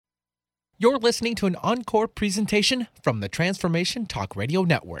You're listening to an encore presentation from the Transformation Talk Radio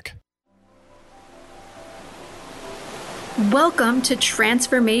Network. Welcome to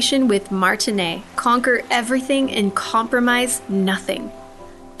Transformation with Martinet. Conquer everything and compromise nothing.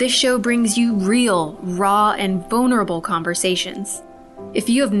 This show brings you real, raw, and vulnerable conversations. If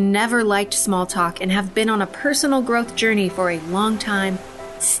you have never liked small talk and have been on a personal growth journey for a long time,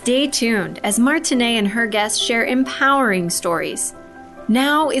 stay tuned as Martinet and her guests share empowering stories.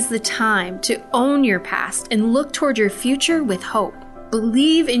 Now is the time to own your past and look toward your future with hope.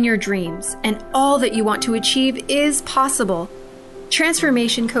 Believe in your dreams, and all that you want to achieve is possible.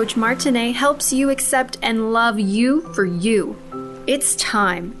 Transformation Coach Martinet helps you accept and love you for you. It's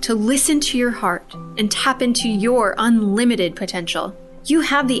time to listen to your heart and tap into your unlimited potential. You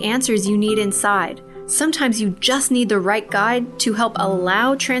have the answers you need inside. Sometimes you just need the right guide to help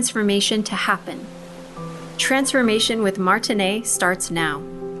allow transformation to happen. Transformation with Martinet starts now.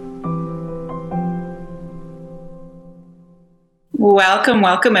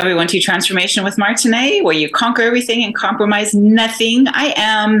 Welcome everyone to Transformation with Martinet, where you conquer everything and compromise nothing. I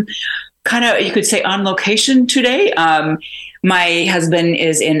am kind of, you could say, on location today. My husband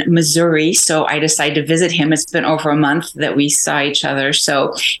is in Missouri, so I decided to visit him. It's been over a month that we saw each other,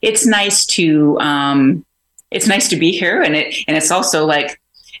 so it's nice to be here, and it's also like,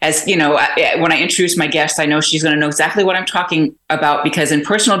 as you know, when I introduce my guest, I know she's going to know exactly what I'm talking about, because in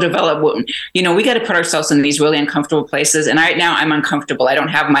personal development, we got to put ourselves in these really uncomfortable places. And right now I'm uncomfortable. I don't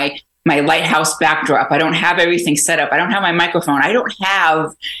have my lighthouse backdrop. I don't have everything set up. I don't have my microphone. I don't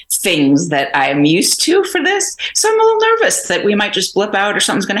have things that I'm used to for this. So I'm a little nervous that we might just blip out or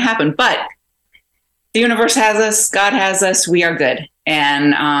something's going to happen. But the universe has us. God has us. We are good.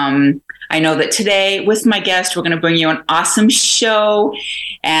 And I know that today with my guest, we're going to bring you an awesome show.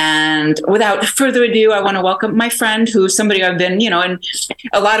 And without further ado, I want to welcome my friend, who's somebody I've been, and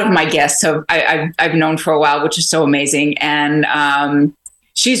a lot of my guests I've known for a while, which is so amazing. And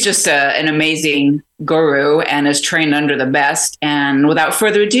she's just an amazing guru and is trained under the best. And without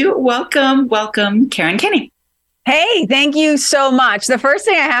further ado, welcome, Karen Kenney. Hey, thank you so much. The first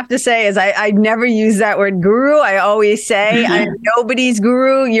thing I have to say is I never use that word guru. I always say I'm nobody's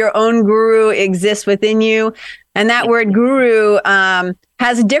guru. Your own guru exists within you. And that word guru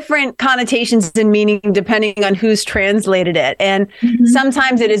has different connotations and meaning depending on who's translated it. And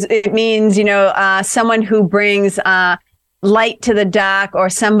sometimes it means, someone who brings light to the dark, or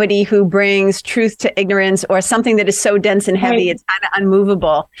somebody who brings truth to ignorance, or something that is so dense and heavy, it's kind of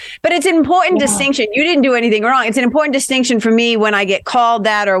unmovable. But it's an important distinction. You didn't do anything wrong. It's an important distinction for me when I get called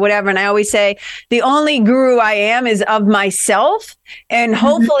that or whatever. And I always say, the only guru I am is of myself. And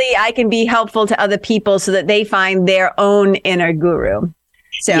hopefully I can be helpful to other people so that they find their own inner guru.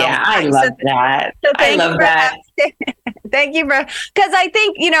 So yeah, I love that. So I love that. Thank you because I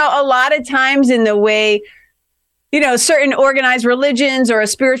think, a lot of times in the way, certain organized religions or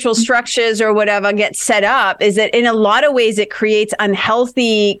spiritual structures or whatever get set up is that in a lot of ways it creates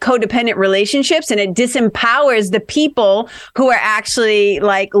unhealthy codependent relationships, and it disempowers the people who are actually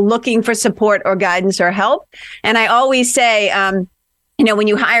like looking for support or guidance or help. And I always say, when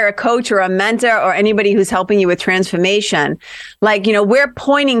you hire a coach or a mentor or anybody who's helping you with transformation, we're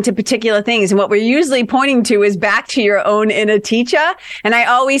pointing to particular things. And what we're usually pointing to is back to your own inner teacher. And I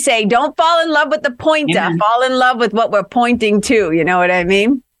always say, don't fall in love with the pointer, fall in love with what we're pointing to. You know what I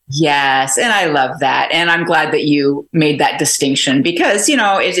mean? Yes. And I love that. And I'm glad that you made that distinction, because,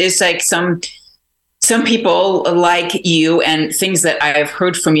 it's like some people like you and things that I've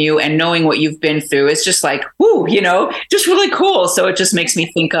heard from you and knowing what you've been through, it's just like, whoo, just really cool. So it just makes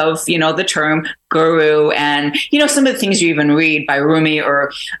me think of, the term guru and, some of the things you even read by Rumi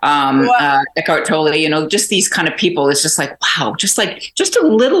or Eckhart Tolle, just these kind of people. It's just like, wow, just a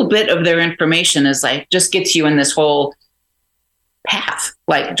little bit of their information is like, just gets you in this whole path,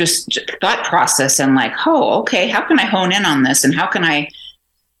 like just thought process and like, oh, okay, how can I hone in on this? And how can I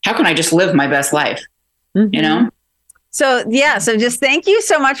just live my best life? So just thank you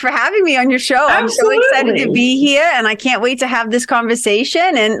so much for having me on your show. Absolutely. I'm so excited to be here, and I can't wait to have this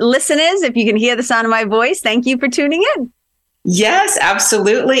conversation. And listeners, if you can hear the sound of my voice, thank you for tuning in. Yes,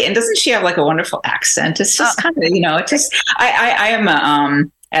 absolutely. And doesn't she have like a wonderful accent? It's just kind of, I am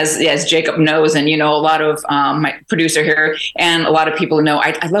as Jacob knows, and, a lot of my producer here and a lot of people know,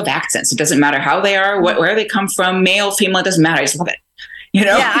 I love accents. It doesn't matter how they are, where they come from, male, female, it doesn't matter. I just love it.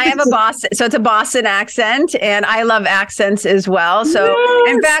 Yeah, I have a Boston, so it's a Boston accent, and I love accents as well. So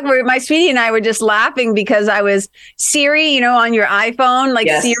in fact, my sweetie and I were just laughing because I was Siri, on your iPhone,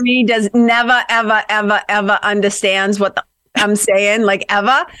 Siri does never, ever, ever, ever understands what the I'm saying, like,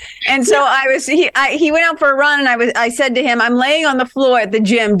 ever. And so he went out for a run, and I said to him, I'm laying on the floor at the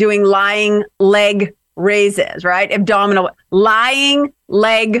gym doing lying leg raises, right? Abdominal lying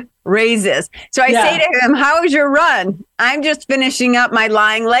leg raises. So I say to him, how was your run? I'm just finishing up my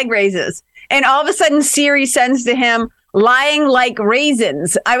lying leg raises. And all of a sudden Siri sends to him, lying like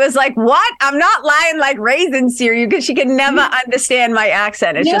raisins. I was like, what? I'm not lying like raisins, Siri, because she can never understand my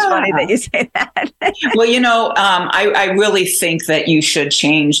accent. It's just funny that you say that. Well, I really think that you should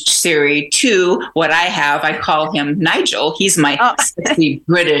change Siri to what I have. I call him Nigel. He's my sexy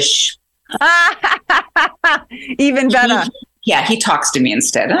British. Even better. He talks to me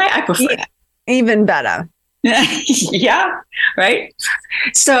instead. And I prefer that. Even better. Yeah, right.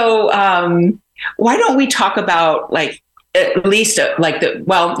 So why don't we talk about at least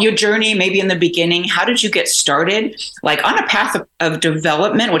your journey, maybe in the beginning? How did you get started on a path of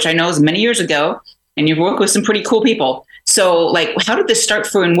development, which I know is many years ago, and you've worked with some pretty cool people. So how did this start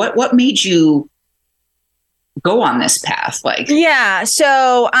for, and what made you go on this path?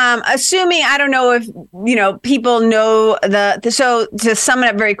 So assuming, I don't know if people know so to sum it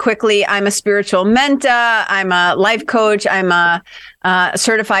up very quickly, I'm a spiritual mentor, I'm a life coach, I'm a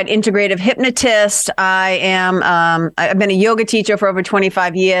certified integrative hypnotist. I've been a yoga teacher for over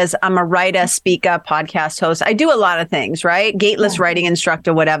 25 years. I'm a writer, speaker, podcast host. I do a lot of things, right? Gateless writing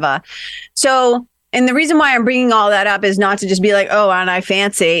instructor, whatever. So, and the reason why I'm bringing all that up is not to just be like, oh, aren't I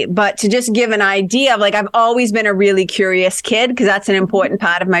fancy, but to just give an idea of I've always been a really curious kid, because that's an important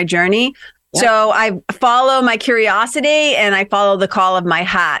part of my journey. Yep. So I follow my curiosity and I follow the call of my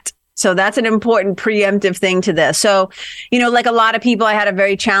heart. So that's an important preemptive thing to this. So, like a lot of people, I had a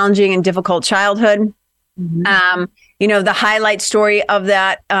very challenging and difficult childhood. Mm-hmm. The highlight story of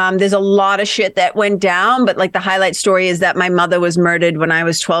that, there's a lot of shit that went down, but the highlight story is that my mother was murdered when I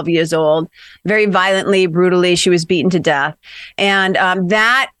was 12 years old, very violently, brutally. She was beaten to death. And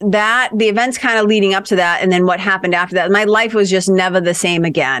the events kind of leading up to that, and then what happened after that, my life was just never the same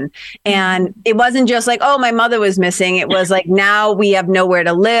again. And it wasn't just oh, my mother was missing. It was now we have nowhere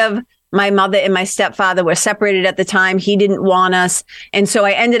to live. My mother and my stepfather were separated at the time. He didn't want us. And so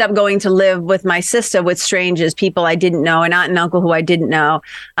I ended up going to live with my sister, with strangers, people I didn't know, an aunt and uncle who I didn't know.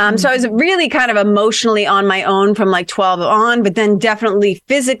 So I was really kind of emotionally on my own from 12 on, but then definitely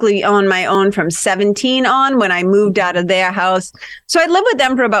physically on my own from 17 on, when I moved out of their house. So I lived with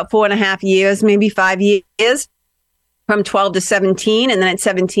them for about 4.5 years, maybe 5 years. From 12 to 17. And then at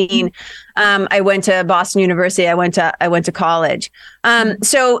 17, I went to Boston University. I went to college.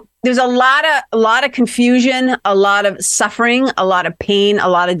 So there's a lot of confusion, a lot of suffering, a lot of pain, a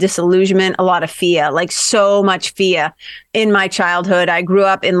lot of disillusionment, a lot of fear, so much fear in my childhood. I grew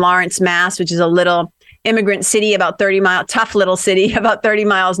up in Lawrence, Mass, which is a little immigrant city, tough little city, about 30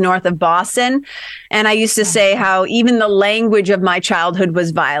 miles north of Boston. And I used to say how even the language of my childhood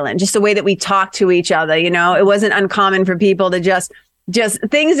was violent, just the way that we talked to each other. It wasn't uncommon for people to just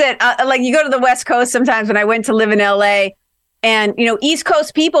things that you go to the West Coast sometimes. When I went to live in LA, and, East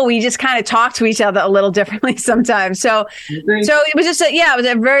Coast people, we just kind of talk to each other a little differently sometimes. So it was just, it was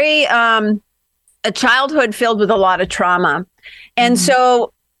a very, a childhood filled with a lot of trauma. And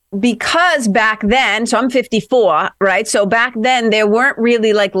so because back then, so I'm 54, right? So back then there weren't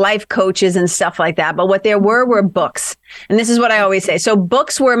really life coaches and stuff like that, but what there were books. And this is what I always say. So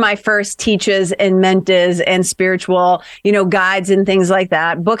books were my first teachers and mentors and spiritual, guides and things like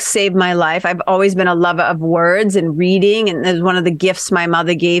that. Books saved my life. I've always been a lover of words and reading. And that's one of the gifts my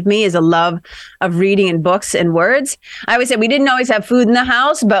mother gave me, is a love of reading and books and words. I always said we didn't always have food in the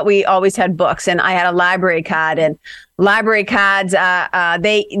house, but we always had books. And I had a library card, and library cards,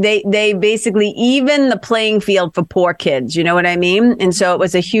 they basically even the playing field for poor kids. You know what I mean? And so it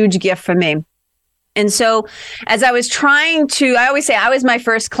was a huge gift for me. And so as I was trying to, I always say I was my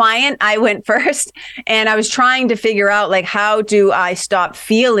first client. I went first, and I was trying to figure out how do I stop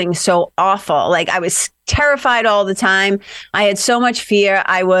feeling so awful? I was terrified all the time. I had so much fear.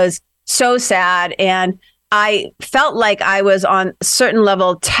 I was so sad. And I felt like I was on a certain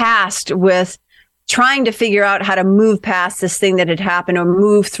level tasked with trying to figure out how to move past this thing that had happened, or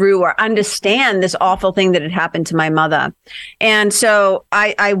move through, or understand this awful thing that had happened to my mother. And so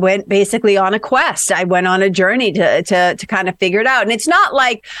I went basically on a quest. I went on a journey to kind of figure it out. And it's not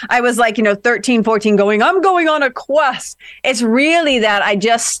like I was 13, 14 going, I'm going on a quest. It's really that I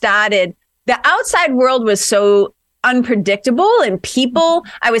just started. The outside world was so unpredictable, and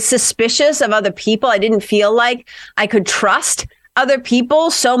I was suspicious of other people. I didn't feel like I could trust other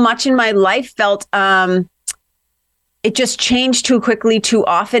people. So much in my life felt it just changed too quickly, too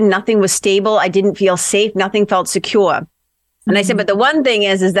often. Nothing was stable. I didn't feel safe. Nothing felt secure. And I said, but the one thing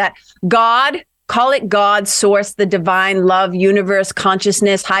is that God call it God, source, the divine, love, universe,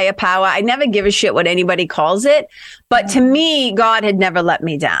 consciousness, higher power. I never give a shit what anybody calls it. But to me, God had never let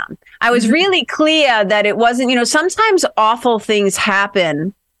me down. I was really clear that it wasn't, sometimes awful things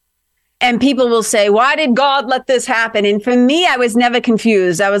happen. And people will say, why did God let this happen? And for me, I was never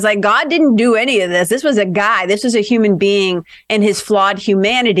confused. I was like, God didn't do any of this. This was a guy. This was a human being in his flawed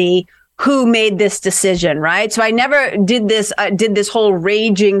humanity who made this decision, right? So I never did this whole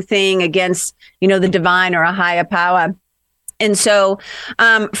raging thing against, the divine or a higher power. And so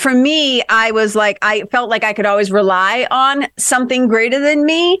for me, I felt like I could always rely on something greater than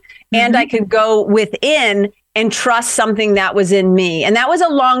me, and I could go within and trust something that was in me. And that was a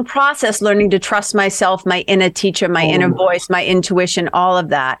long process, learning to trust myself, my inner teacher, my inner voice, my intuition, all of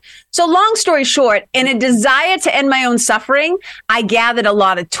that. So long story short, in a desire to end my own suffering, I gathered a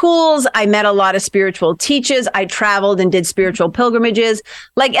lot of tools. I met a lot of spiritual teachers. I traveled and did spiritual pilgrimages,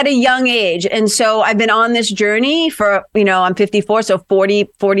 like at a young age. And so I've been on this journey for, I'm 54, so 40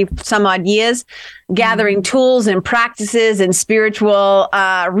 some odd years, gathering tools and practices and spiritual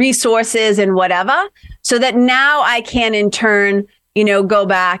resources and whatever, so that now I can in turn, go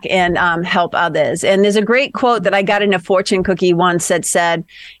back and help others. And there's a great quote that I got in a fortune cookie once that said,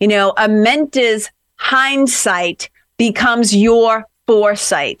 a mentor's hindsight becomes your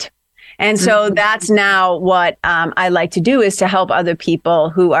foresight. And so that's now what I like to do, is to help other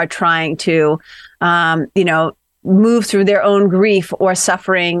people who are trying to, move through their own grief or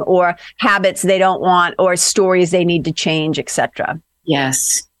suffering or habits they don't want or stories they need to change, etc.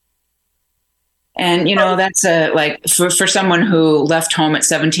 Yes. And, that's for someone who left home at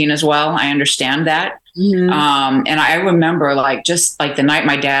 17 as well. I understand that. And I remember just the night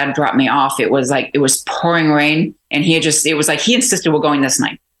my dad dropped me off, it was pouring rain, and he insisted we're going this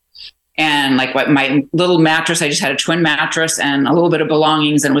night. And my little mattress, I just had a twin mattress and a little bit of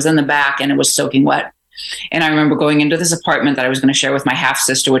belongings, and it was in the back, and it was soaking wet. And I remember going into this apartment that I was going to share with my half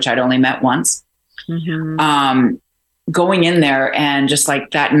sister, which I'd only met once. Going in there and just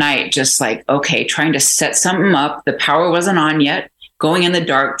that night, trying to set something up. The power wasn't on yet. Going in the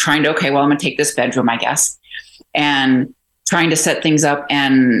dark, trying to, I'm going to take this bedroom, I guess. And trying to set things up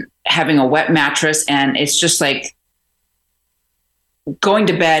and having a wet mattress. And it's just going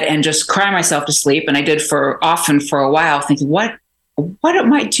to bed and just cry myself to sleep. And I did for a while, thinking, what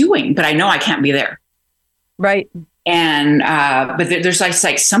am I doing? But I know I can't be there. Right. And, but there's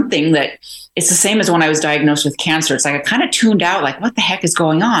something that it's the same as when I was diagnosed with cancer. It's I kind of tuned out, what the heck is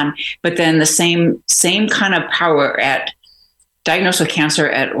going on? But then the same kind of power at diagnosed with cancer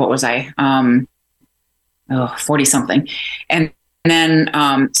at, what was I? 40 something. And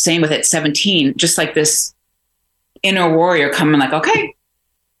then, same with at 17, just this inner warrior coming okay,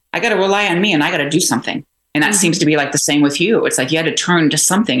 I got to rely on me and I got to do something. And that seems to be the same with you. It's you had to turn to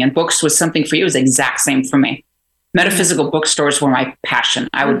something, and books was something for you. It was the exact same for me. Metaphysical bookstores were my passion.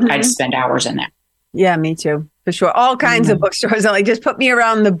 I'd spend hours in there. Yeah, me too, for sure. All kinds of bookstores. Just put me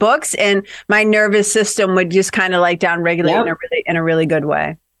around the books, and my nervous system would just kind of downregulate in a really good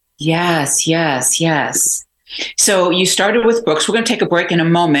way. Yes. So you started with books. We're going to take a break in a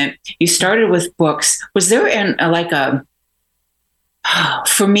moment. You started with books. Was there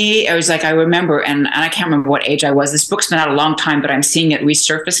for me, it was I remember, and I can't remember what age I was. This book's been out a long time, but I'm seeing it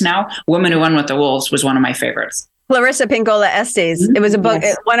resurface now. Women Who Run with the Wolves was one of my favorites. Clarissa Pinkola Estes. It was a book,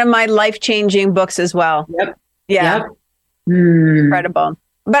 one of my life-changing books as well. Yep. Yeah. Yep. Incredible.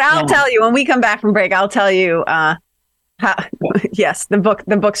 But I'll tell you, when we come back from break, I'll tell you,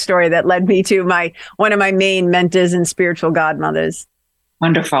 the book story that led me to one of my main mentors and spiritual godmothers.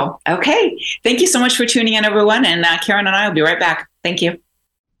 Wonderful. Okay. Thank you so much for tuning in, everyone. And Karen and I will be right back. Thank you.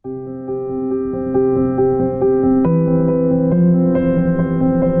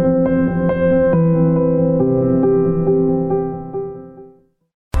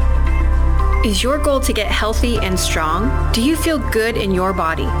 Is your goal to get healthy and strong? Do you feel good in your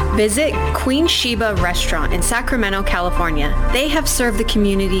body? Visit Queen Sheba Restaurant in Sacramento, California. They have served the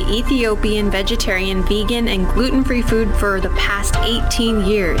community Ethiopian, vegetarian, vegan, and gluten-free food for the past 18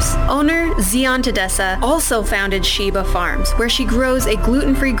 years. Owner Zion Tedessa also founded Sheba Farms, where she grows a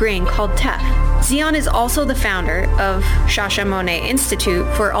gluten-free grain called teff. Zion is also the founder of Shashamone Institute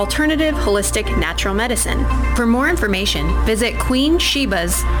for Alternative Holistic Natural Medicine. For more information, visit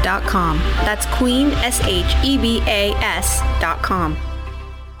queenshebas.com. That's Queen, SHEBAS.com.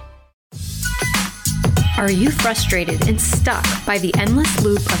 Are you frustrated and stuck by the endless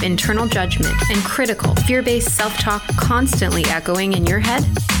loop of internal judgment and critical, fear-based self-talk constantly echoing in your head?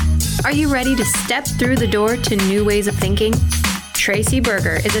 Are you ready to step through the door to new ways of thinking? Tracy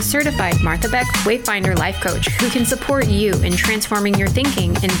Berger is a certified Martha Beck Wayfinder life coach who can support you in transforming your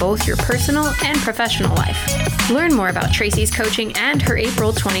thinking in both your personal and professional life. Learn more about Tracy's coaching and her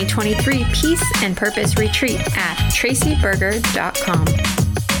April 2023 Peace and Purpose Retreat at tracyberger.com.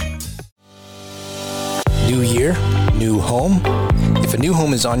 New year, new home? If a new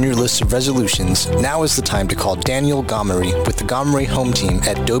home is on your list of resolutions, now is the time to call Daniel Gomery with the Gomery Home Team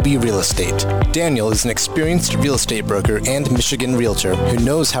at Dobie Real Estate. Daniel is an experienced real estate broker and Michigan realtor who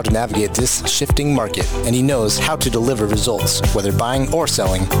knows how to navigate this shifting market, and he knows how to deliver results, whether buying or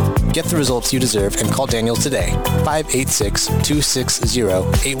selling. Get the results you deserve and call Daniel today.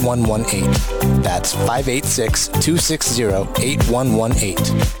 586-260-8118. That's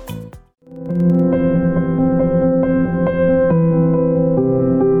 586-260-8118.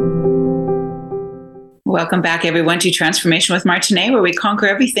 Welcome back, everyone, to Transformation with Martinez, where we conquer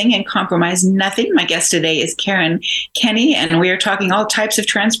everything and compromise nothing. My guest today is Karen Kenney, and we are talking all types of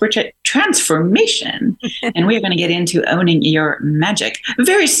transformation. And we are going to get into owning your magic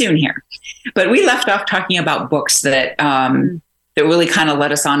very soon here. But we left off talking about books that that really kind of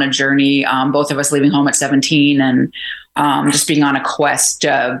led us on a journey, both of us leaving home at 17 and just being on a quest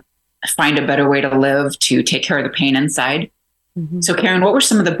to find a better way to live, to take care of the pain inside. Mm-hmm. So, Karen, what were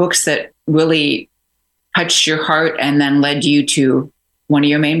some of the books that really touched your heart and then led you to one of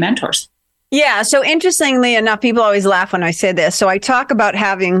your main mentors? Yeah. So interestingly enough, people always laugh when I say this. So I talk about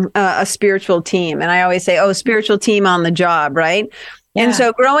having a spiritual team, and I always say, oh, spiritual team on the job, right? Yeah. And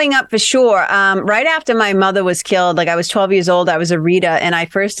so growing up, for sure, right after my mother was killed, like I was 12 years old, I was a reader, and I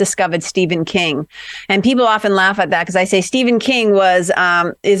first discovered Stephen King. And people often laugh at that because I say Stephen King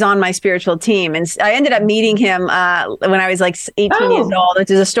is on my spiritual team. And I ended up meeting him when I was like 18 years old, which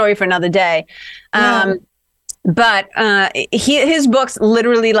is a story for another day. Yeah. But his books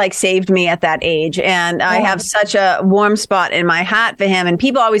literally like saved me at that age. And I have such a warm spot in my heart for him. And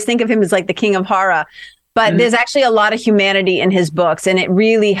people always think of him as like the king of horror. But there's actually a lot of humanity in his books, and it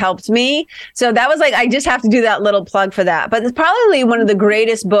really helped me. So that was like, I just have to do that little plug for that. But it's probably one of the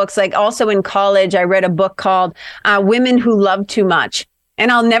greatest books. Like also in college, I read a book called Women Who Love Too Much. And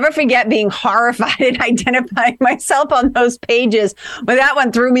I'll never forget being horrified and identifying myself on those pages. But that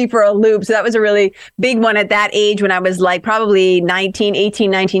one threw me for a loop. So that was a really big one at that age when I was like probably 19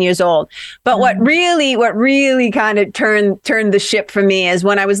 years old. But what really kind of turned the ship for me is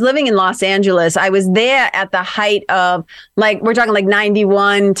when I was living in Los Angeles. I was there at the height of like, we're talking like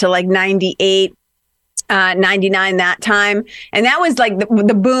 91 to like 98. 99 that time. And that was like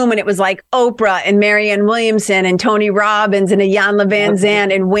the boom. And it was like Oprah and Marianne Williamson and Tony Robbins and Iyanla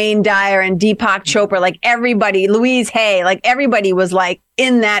Vanzant and Wayne Dyer and Deepak Chopra, like everybody, Louise Hay, like everybody was like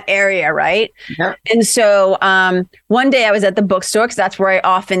in that area. Right. Yep. And so one day I was at the bookstore because that's where I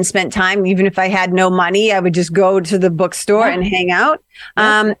often spent time. Even if I had no money, I would just go to the bookstore and hang out.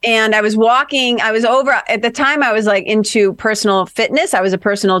 And I was over at the time I was like into personal fitness. I was a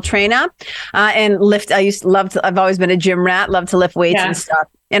personal trainer and I've always been a gym rat, love to lift weights and stuff.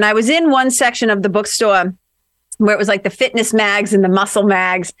 And I was in one section of the bookstore where it was like the fitness mags and the muscle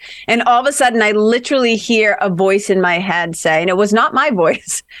mags. And all of a sudden I literally hear a voice in my head say, and it was not my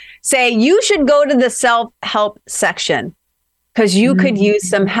voice, say, you should go to the self-help section because you could use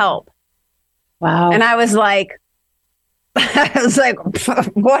some help. Wow. And I was like,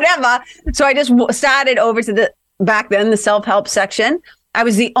 whatever. So I just started over to the self-help section. I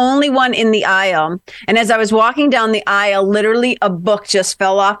was the only one in the aisle. And as I was walking down the aisle, literally a book just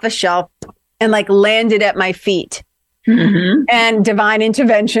fell off a shelf and like landed at my feet. Mm-hmm. And divine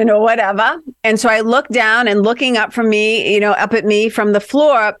intervention or whatever. And so I looked down, and looking up from me, up at me from the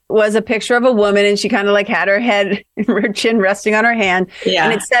floor was a picture of a woman, and she kind of like had her head, her chin resting on her hand. Yeah.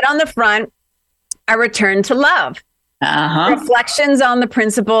 And it said on the front, "A Return to Love." Reflections on the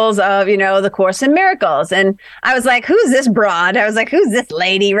principles of, the Course in Miracles. And I was like, who's this broad? I was like, who's this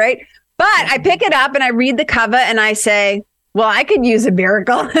lady? Right. But I pick it up and I read the cover and I say, well, I could use a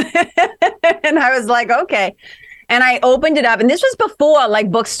miracle. And I was like, okay. And I opened it up. And this was before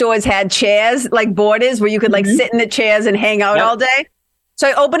like bookstores had chairs, like borders where you could like sit in the chairs and hang out all day. So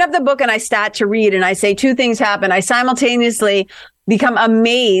I open up the book and I start to read, and I say two things happen. I simultaneously become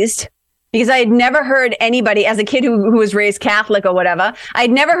amazed because I had never heard anybody, as a kid who was raised Catholic or whatever,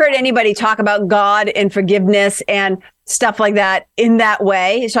 I'd never heard anybody talk about God and forgiveness and stuff like that in that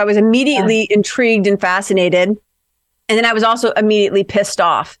way. So I was immediately intrigued and fascinated. And then I was also immediately pissed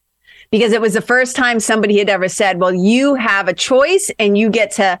off because it was the first time somebody had ever said, well, you have a choice and you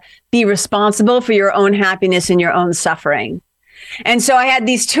get to be responsible for your own happiness and your own suffering. And so I had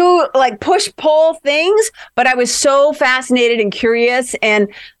these two like push-pull things, but I was so fascinated and curious and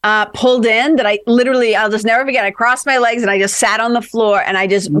pulled in that I'll just never forget. I crossed my legs and I just sat on the floor and I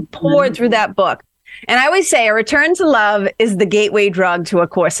just poured through that book. And I always say A Return to Love is the gateway drug to A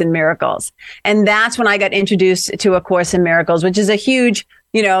Course in Miracles. And that's when I got introduced to A Course in Miracles, which is a huge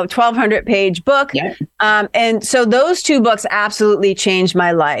 1,200 page book. Yeah. And so those two books absolutely changed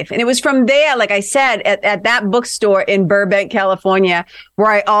my life. And it was from there, like I said, at that bookstore in Burbank, California,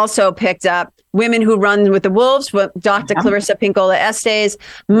 where I also picked up Women Who Run with the Wolves with Dr. Clarissa Pinkola Estes,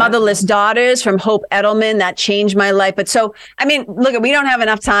 Motherless Daughters from Hope Edelman. That changed my life. But so, I mean, look, we don't have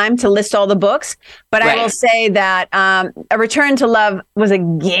enough time to list all the books, but I will say that A Return to Love was a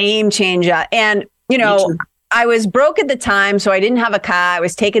game changer. And, I was broke at the time, so I didn't have a car. I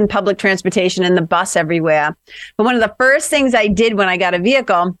was taking public transportation and the bus everywhere. But one of the first things I did when I got a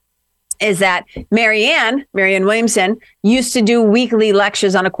vehicle is that Marianne Williamson used to do weekly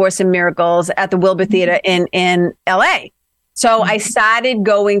lectures on A Course in Miracles at the Wilbur Theater in LA. So I started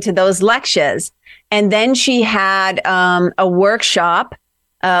going to those lectures. And then she had a workshop,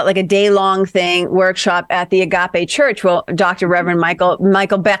 like a day-long workshop at the Agape Church. Well, Dr. Reverend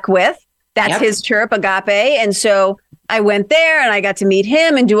Michael Beckwith. That's his church, Agape. And so I went there and I got to meet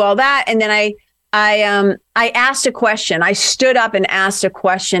him and do all that. And then I asked a question. I stood up and asked a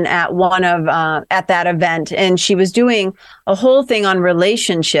question at at that event. And she was doing a whole thing on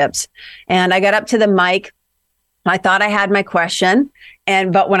relationships. And I got up to the mic. I thought I had my question.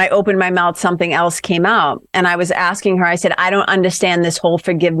 But when I opened my mouth, something else came out. And I was asking her, I said, I don't understand this whole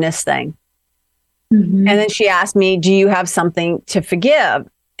forgiveness thing. Mm-hmm. And then she asked me, do you have something to forgive?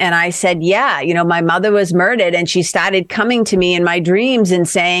 And I said, yeah, my mother was murdered, and she started coming to me in my dreams and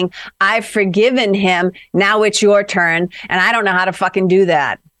saying, I've forgiven him. Now it's your turn. And I don't know how to fucking do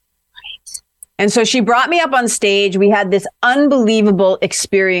that. Right. And so she brought me up on stage. We had this unbelievable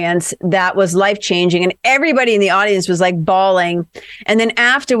experience that was life-changing. And everybody in the audience was like bawling. And then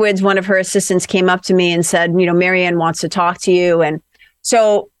afterwards, one of her assistants came up to me and said, Marianne wants to talk to you. And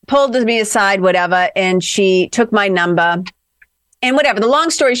so pulled me aside, whatever. And she took my number. And whatever, the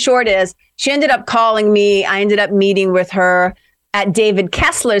long story short is she ended up calling me. I ended up meeting with her at David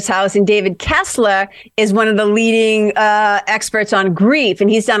Kessler's house. And David Kessler is one of the leading experts on grief.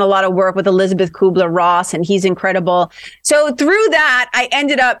 And he's done a lot of work with Elizabeth Kubler-Ross, and he's incredible. So through that, I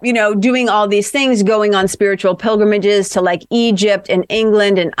ended up, doing all these things, going on spiritual pilgrimages to like Egypt and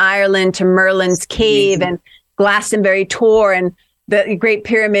England and Ireland, to Merlin's Cave and Glastonbury Tour and the Great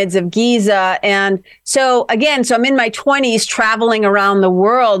Pyramids of Giza. And so I'm in my 20s traveling around the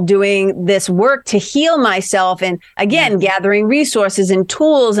world doing this work to heal myself. And again, gathering resources and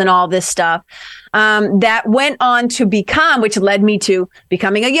tools and all this stuff that went on to become, which led me to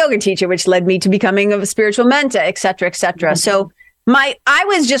becoming a yoga teacher, which led me to becoming a spiritual mentor, et cetera, et cetera. Mm-hmm. So I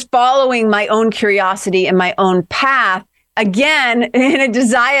was just following my own curiosity and my own path, again, in a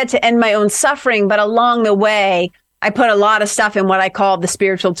desire to end my own suffering. But along the way, I put a lot of stuff in what I call the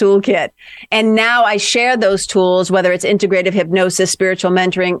spiritual toolkit. And now I share those tools, whether it's integrative hypnosis, spiritual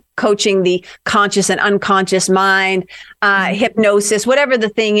mentoring, coaching the conscious and unconscious mind, hypnosis, whatever the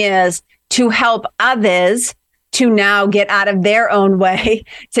thing is, to help others to now get out of their own way,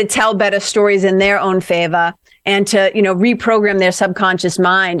 to tell better stories in their own favor, and to, reprogram their subconscious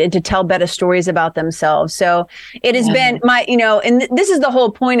mind and to tell better stories about themselves. So it has been and this is the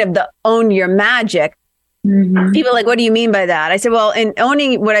whole point of the Own Your Magic. Mm-hmm. People are like, what do you mean by that? I said, well,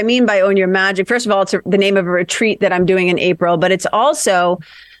 what I mean by Own Your Magic, first of all, it's the name of a retreat that I'm doing in April, but it's also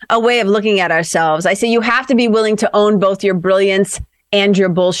a way of looking at ourselves. I say you have to be willing to own both your brilliance and your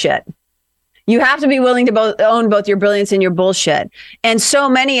bullshit. You have to be willing to own both your brilliance and your bullshit. And so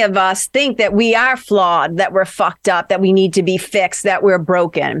many of us think that we are flawed, that we're fucked up, that we need to be fixed, that we're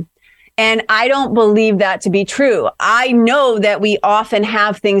broken. And I don't believe that to be true. I know that we often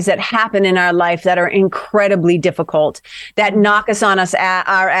have things that happen in our life that are incredibly difficult, that knock us on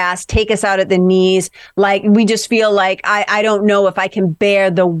our ass, take us out at the knees. Like we just feel like, I don't know if I can bear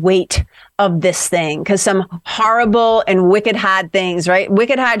the weight of this thing, because some horrible and wicked hard things, right?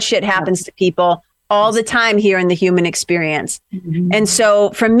 Wicked hard shit happens to people all the time here in the human experience. Mm-hmm. And so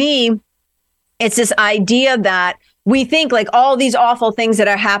for me, it's this idea that we think like all these awful things that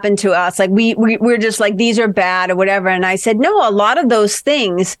are happened to us, like we're just like, these are bad or whatever. And I said, no, a lot of those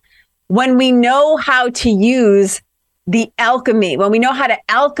things, when we know how to use the alchemy, when we know how to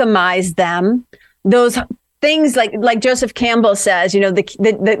alchemize them, those things like Joseph Campbell says,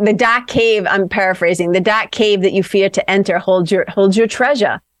 the dark cave, I'm paraphrasing, the dark cave that you fear to enter holds your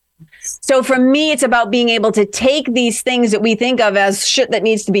treasure. So for me, it's about being able to take these things that we think of as shit that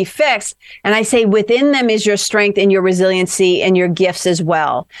needs to be fixed. And I say within them is your strength and your resiliency and your gifts as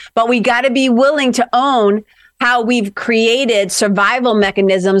well. But we got to be willing to own how we've created survival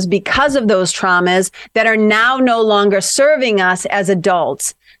mechanisms because of those traumas that are now no longer serving us as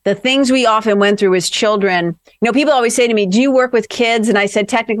adults. The things we often went through as children. People always say to me, do you work with kids? And I said,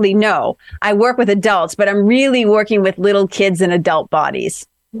 technically, no. I work with adults, but I'm really working with little kids in adult bodies.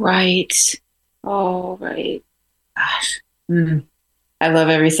 Right. Oh, right. Gosh. I love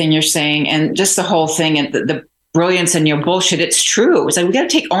everything you're saying. And just the whole thing and the brilliance in your bullshit. It's true. It's like, we got to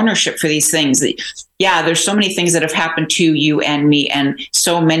take ownership for these things. Yeah, there's so many things that have happened to you and me and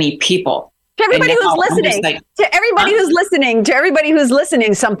so many people. To everybody who's listening, to everybody who's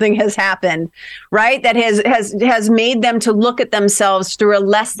listening, something has happened, right? That has made them to look at themselves through a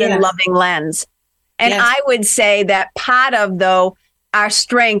less than loving lens. And I would say that part of, though, our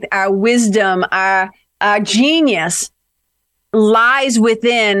strength, our wisdom, our genius lies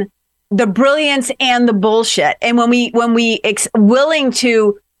within the brilliance and the bullshit. And when we willing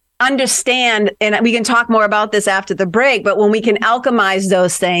to understand, and we can talk more about this after the break, but when we can alchemize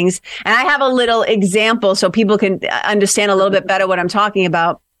those things, and I have a little example so people can understand a little bit better what I'm talking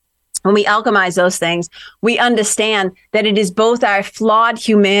about. When we alchemize those things, we understand that it is both our flawed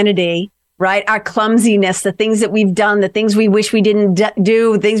humanity, right? Our clumsiness, the things that we've done, the things we wish we didn't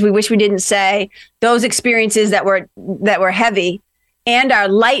do, things we wish we didn't say, those experiences that were heavy, and our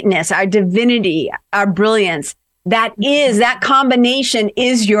lightness, our divinity, our brilliance. That combination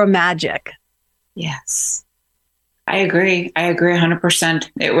is your magic. Yes. I agree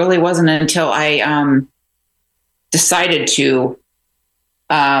 100%. It really wasn't until I decided to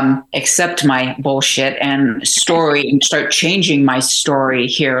accept my bullshit and story and start changing my story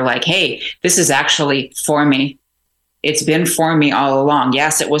here. Like, hey, this is actually for me. It's been for me all along.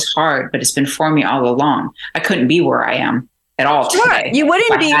 Yes, it was hard, but it's been for me all along. I couldn't be where I am at all today. You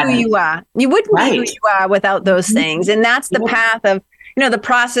wouldn't be who you are. You wouldn't be who you are without those things. And that's the path of, the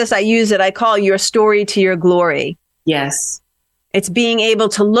process I use that I call your story to your glory. Yes. It's being able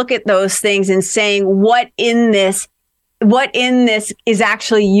to look at those things and saying, what in this is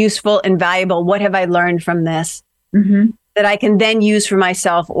actually useful and valuable? What have I learned from this that I can then use for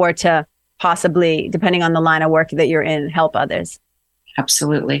myself or to possibly, depending on the line of work that you're in, help others?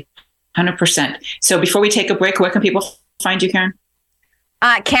 Absolutely. 100%. So before we take a break, where can people find you, Karen?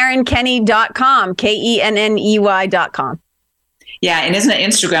 KarenKenney.com, KENNEY.com. Yeah, and isn't it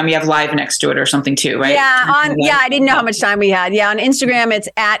Instagram? You have live next to it or something too, right? Yeah, I didn't know how much time we had. Yeah, on Instagram it's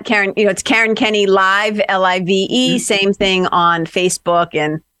at Karen. It's Karen Kenney Live, LIVE. Same thing on Facebook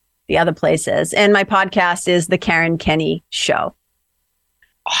and the other places. And my podcast is The Karen Kenney Show.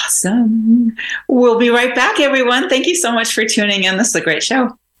 Awesome. We'll be right back, everyone. Thank you so much for tuning in. This is a great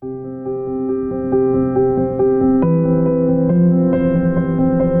show.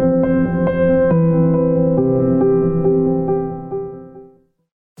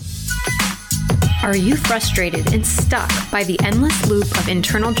 Are you frustrated and stuck by the endless loop of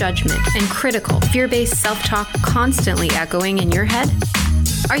internal judgment and critical, fear-based self-talk constantly echoing in your head?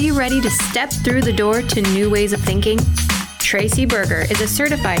 Are you ready to step through the door to new ways of thinking? Tracy Berger is a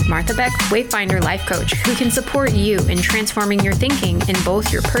certified Martha Beck Wayfinder life coach who can support you in transforming your thinking in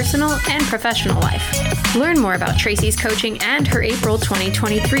both your personal and professional life. Learn more about Tracy's coaching and her April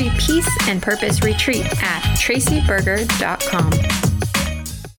 2023 Peace and Purpose Retreat at tracyberger.com.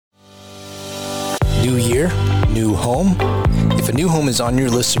 New year, new home? If a new home is on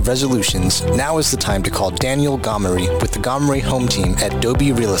your list of resolutions, now is the time to call Daniel Gomery with the Gomery Home Team at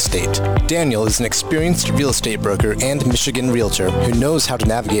Dobie Real Estate. Daniel is an experienced real estate broker and Michigan realtor who knows how to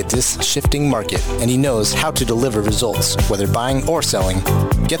navigate this shifting market, and he knows how to deliver results, whether buying or selling.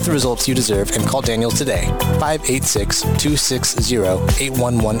 Get the results you deserve and call Daniel today,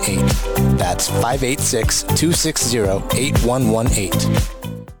 586-260-8118. That's 586-260-8118.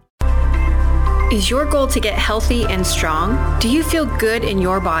 Is your goal to get healthy and strong? Do you feel good in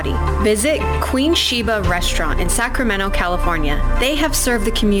your body? Visit Queen Sheba Restaurant in Sacramento, California. They have served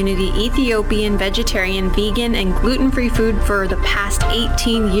the community Ethiopian, vegetarian, vegan, and gluten-free food for the past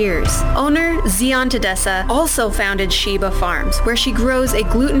 18 years. Owner Zion Tedessa also founded Sheba Farms, where she grows a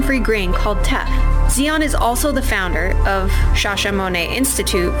gluten-free grain called teff. Zion is also the founder of Shashamone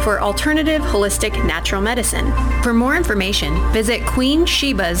Institute for Alternative Holistic Natural Medicine. For more information, visit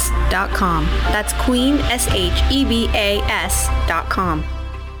queenshebas.com. That's queenshebas.com.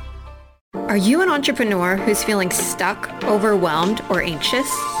 Are you an entrepreneur who's feeling stuck, overwhelmed, or anxious?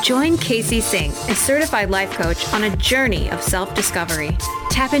 Join Casey Singh, a certified life coach, on a journey of self-discovery.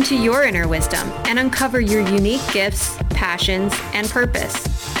 Tap into your inner wisdom and uncover your unique gifts, passions, and purpose.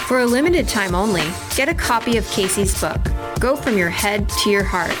 For a limited time only, get a copy of Casey's book, Go From Your Head to Your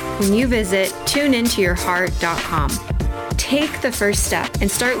Heart, when you visit tuneintoyourheart.com. Take the first step and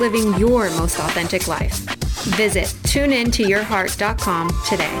start living your most authentic life. Visit tuneintoyourheart.com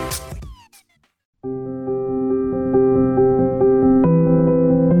today.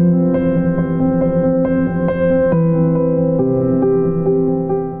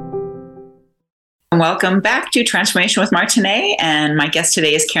 Welcome back to Transformation with Martinez, and my guest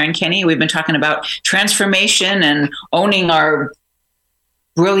today is Karen Kenney. We've been talking about transformation and owning our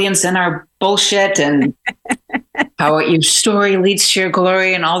brilliance and our bullshit, and how your story leads to your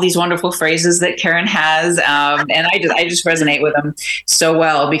glory, and all these wonderful phrases that Karen has. And I just resonate with them so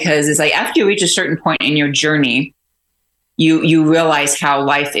well, because it's like after you reach a certain point in your journey, you realize how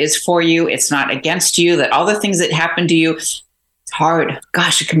life is for you. It's not against you. That all the things that happen to you, hard.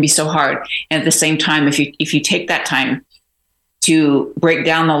 Gosh, it can be so hard. And at the same time, if you take that time to break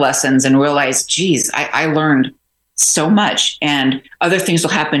down the lessons and realize, geez, I learned so much, and other things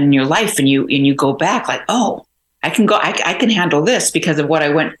will happen in your life, and you go back like, oh, I can handle this because of what I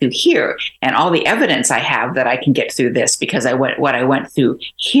went through here, and all the evidence I have that I can get through this because I went through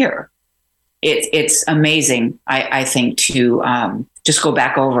here. It's amazing, I think, to just go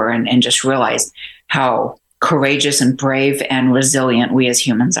back over and just realize how courageous and brave and resilient we as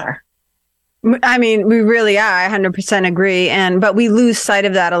humans are. I mean, we really are. I 100% agree. But we lose sight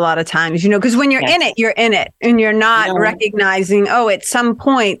of that a lot of times, because when you're in it, and you're not recognizing, at some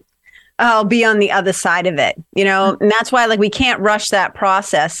point I'll be on the other side of it, and that's why we can't rush that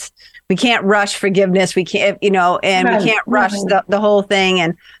process. We can't rush forgiveness. We can't, we can't rush the whole thing.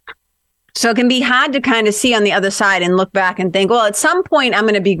 And so it can be hard to kind of see on the other side and look back and think, well, at some point I'm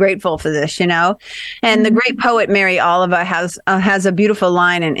going to be grateful for this, And the great poet Mary Oliver has a beautiful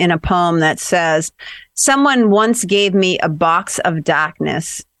line in a poem that says, "Someone once gave me a box of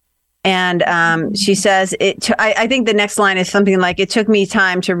darkness." And she says, I think the next line is something like, "It took me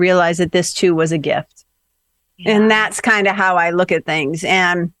time to realize that this too was a gift." Yeah. And that's kind of how I look at things.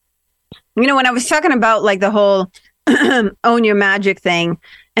 And, when I was talking about the whole own your magic thing,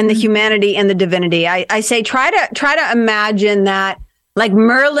 and the humanity and the divinity, I say try to imagine that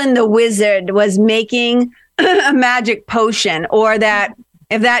Merlin the wizard was making a magic potion, or that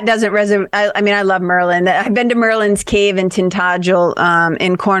if that doesn't resonate, I love Merlin. I've been to Merlin's cave in Tintagel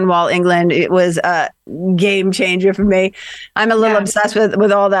in Cornwall, England. It was a game changer for me. I'm a little obsessed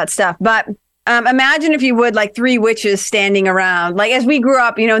with all that stuff. But imagine, if you would, 3 witches standing around, as we grew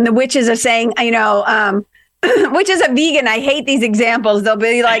up, and the witches are saying, which is a vegan. I hate these examples. They'll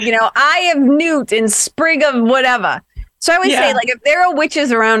be like, eye of newt and sprig of whatever. So I would say, if there are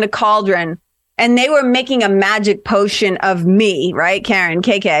witches around a cauldron and they were making a magic potion of me, right, Karen,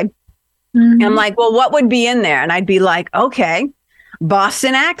 KK, I'm like, well, what would be in there? And I'd be like, okay,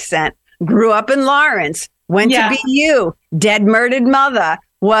 Boston accent, grew up in Lawrence, went to BU, dead murdered mother,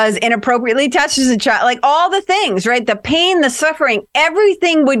 was inappropriately touched as a child, all the things, right? The pain, the suffering,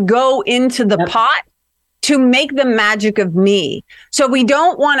 everything would go into the pot to make the magic of me. So we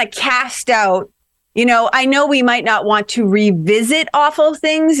don't want to cast out, I know we might not want to revisit awful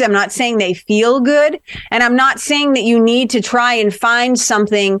things. I'm not saying they feel good. And I'm not saying that you need to try and find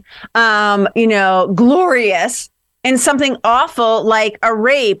something, glorious in something awful like a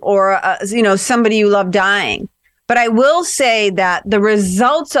rape or, somebody you love dying. But I will say that the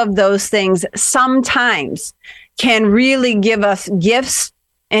results of those things sometimes can really give us gifts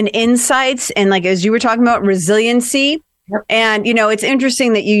and insights, and as you were talking about, resiliency. Yep. And, it's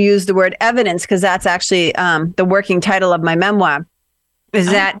interesting that you use the word evidence, because that's actually the working title of my memoir, is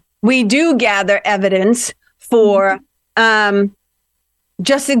that we do gather evidence for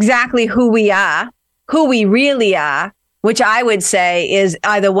just exactly who we are, who we really are, which I would say is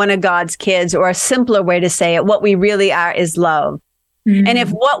either one of God's kids, or a simpler way to say it, what we really are is love. Mm-hmm. And if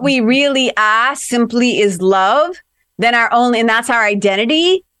what we really are simply is love, then and that's our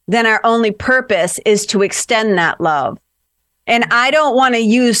identity, then our only purpose is to extend that love. And I don't want to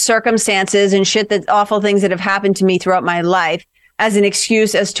use circumstances and awful things that have happened to me throughout my life as an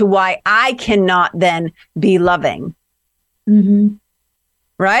excuse as to why I cannot then be loving. Mm-hmm.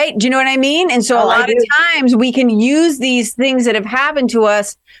 Right? Do you know what I mean? And so a lot of times we can use these things that have happened to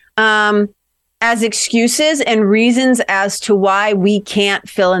us as excuses and reasons as to why we can't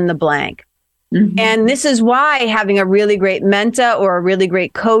fill in the blank. Mm-hmm. And this is why having a really great mentor or a really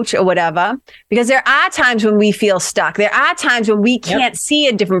great coach or whatever, because there are times when we feel stuck. There are times when we can't see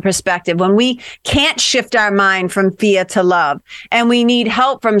a different perspective, when we can't shift our mind from fear to love, and we need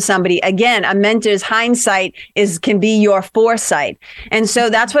help from somebody. Again, a mentor's hindsight can be your foresight. And so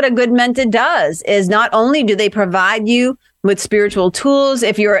that's what a good mentor does, is not only do they provide you with spiritual tools,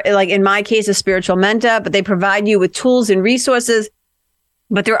 if you're, like in my case, a spiritual mentor, but they provide you with tools and resources,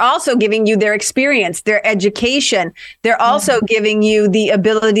 but they're also giving you their experience, their education. They're also giving you the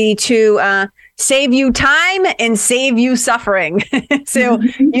ability to save you time and save you suffering. So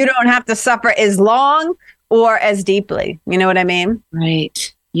you don't have to suffer as long or as deeply. You know what I mean?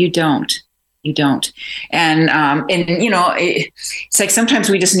 Right. You don't. And you know, it's like sometimes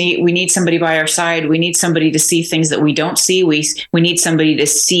we need somebody by our side. We need somebody to see things that we don't see. We need somebody to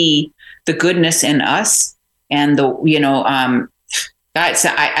see the goodness in us, and guys,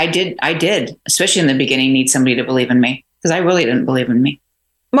 I did, especially in the beginning, need somebody to believe in me, because I really didn't believe in me.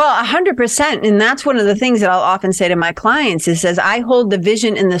 Well, 100%. And that's one of the things that I'll often say to my clients is, I hold the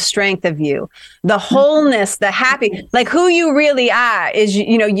vision and the strength of you, the wholeness, the happy, like who you really are is,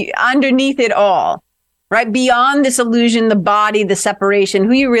 underneath it all, right? Beyond this illusion, the body, the separation,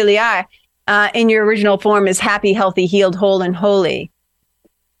 who you really are in your original form is happy, healthy, healed, whole, and holy.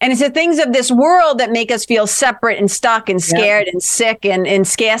 And it's the things of this world that make us feel separate and stuck and scared and sick and in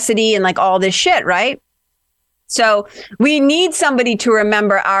scarcity and like all this shit, right? So we need somebody to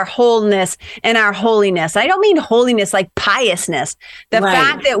remember our wholeness and our holiness. I don't mean holiness like piousness. The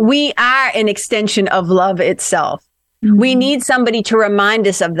fact that we are an extension of love itself. Mm-hmm. We need somebody to remind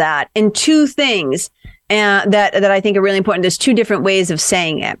us of that. And two things that I think are really important. There's two different ways of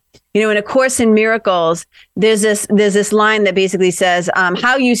saying it. In A Course in Miracles, there's this line that basically says,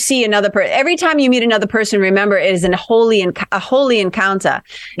 how you see another person. Every time you meet another person, remember it is a holy encounter.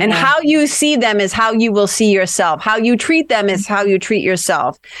 And how you see them is how you will see yourself. How you treat them is how you treat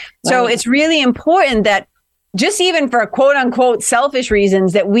yourself. Right. So it's really important that, just even for quote unquote selfish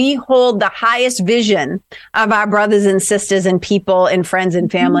reasons, that we hold the highest vision of our brothers and sisters and people and friends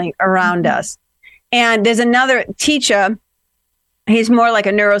and family around us. And there's another teacher. He's more like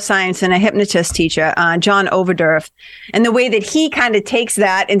a neuroscience and a hypnotist teacher, John Overdorf. And the way that he kind of takes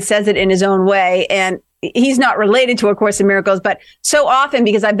that and says it in his own way, and he's not related to A Course in Miracles, but so often,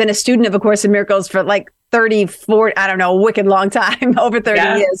 because I've been a student of A Course in Miracles for like 34, I don't know, a wicked long time, over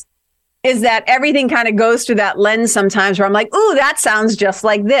 30 years, is that everything kind of goes through that lens sometimes where I'm like, ooh, that sounds just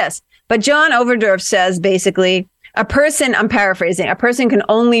like this. But John Overdorf says basically, a person, I'm paraphrasing, a person can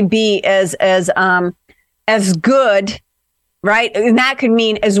only be as good, right? And that could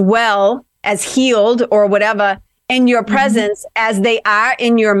mean as well as healed or whatever in your presence as they are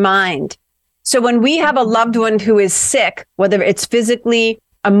in your mind. So when we have a loved one who is sick, whether it's physically,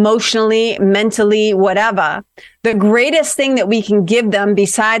 emotionally, mentally, whatever, the greatest thing that we can give them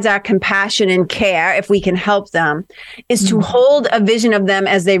besides our compassion and care, if we can help them, is to hold a vision of them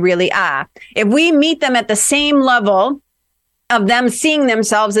as they really are. If we meet them at the same level of them seeing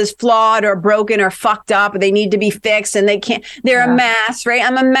themselves as flawed or broken or fucked up, or they need to be fixed and they're a mess, right?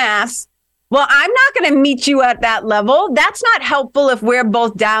 I'm a mess. Well, I'm not going to meet you at that level. That's not helpful if we're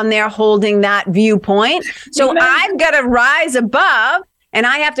both down there holding that viewpoint. So I've got to rise above, and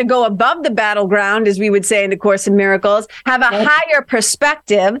I have to go above the battleground, as we would say in the Course in Miracles, have a higher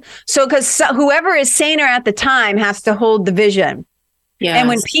perspective. So because whoever is saner at the time has to hold the vision. Yes. And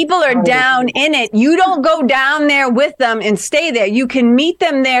when people are down in it, you don't go down there with them and stay there. You can meet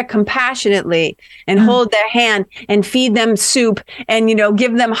them there compassionately and hold their hand and feed them soup and,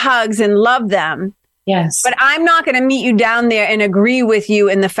 give them hugs and love them. Yes. But I'm not going to meet you down there and agree with you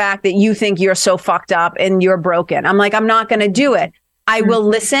in the fact that you think you're so fucked up and you're broken. I'm not going to do it. I will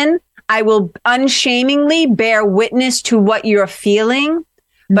listen. I will unshamingly bear witness to what you're feeling.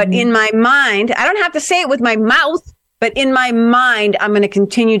 But in my mind, I don't have to say it with my mouth. But in my mind, I'm going to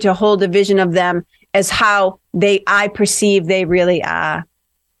continue to hold a vision of them as how I perceive they really are.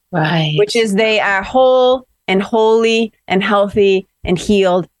 Right. Which is they are whole and holy and healthy and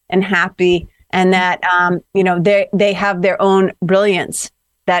healed and happy. And that, they have their own brilliance.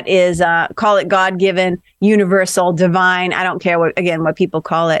 That is, call it God-given, universal, divine. I don't care what people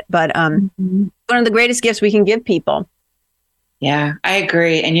call it. But one of the greatest gifts we can give people. Yeah, I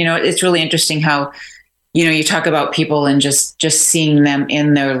agree. And, it's really interesting how, you talk about people and just seeing them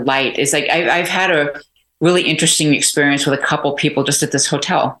in their light. It's like I've had a really interesting experience with a couple people just at this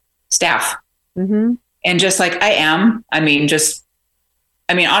hotel staff. And just like I am, honestly,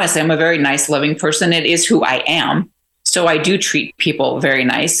 I'm a very nice, loving person. It is who I am. So I do treat people very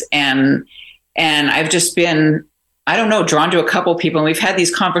nice. And I've just been, I don't know, drawn to a couple people, and we've had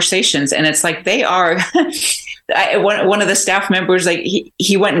these conversations, and it's like they are. One of the staff members, like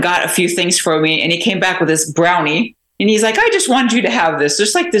he went and got a few things for me, and he came back with this brownie, and he's like, I just wanted you to have this.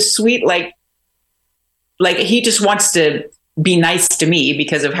 Just like this sweet, like he just wants to be nice to me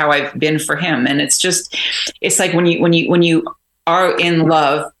because of how I've been for him. And it's like when you are in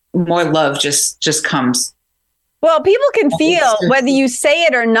love, more love just comes. Well, people can feel whether you say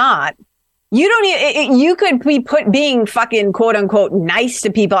it or not. You don't even, you could be being fucking quote unquote nice to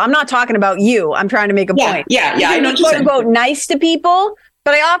people. I'm not talking about you. I'm trying to make a point. Yeah. I know quote unquote nice to people,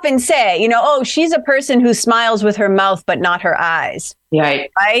 but I often say, oh, she's a person who smiles with her mouth, but not her eyes. Right.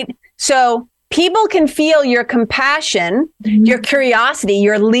 Right. So people can feel your compassion, your curiosity,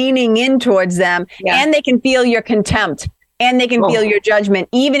 your leaning in towards them, and they can feel your contempt. And they can feel your judgment,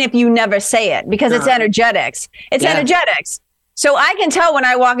 even if you never say it, because it's energetics. It's energetics. So I can tell when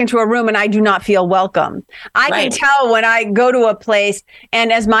I walk into a room and I do not feel welcome. I can tell when I go to a place,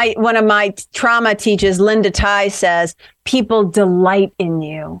 and as one of my trauma teachers, Linda Ty, says, people delight in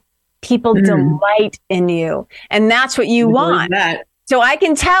you. People delight in you. And that's what you want. So I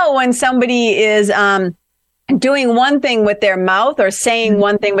can tell when somebody is doing one thing with their mouth or saying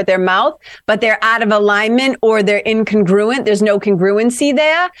one thing with their mouth, but they're out of alignment or they're incongruent. There's no congruency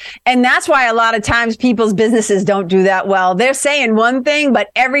there. And that's why a lot of times people's businesses don't do that well. They're saying one thing, but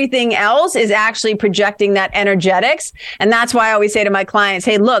everything else is actually projecting that energetics. And that's why I always say to my clients,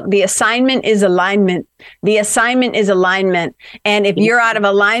 hey, look, the assignment is alignment. The assignment is alignment. And if you're out of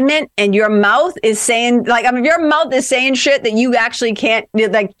alignment and your mouth is saying, if your mouth is saying shit that you actually can't,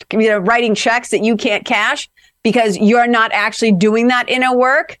 writing checks that you can't cash, because you're not actually doing that inner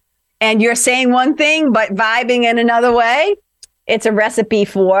work and you're saying one thing, but vibing in another way, it's a recipe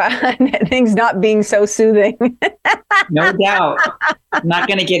for things not being so soothing. No doubt. I'm not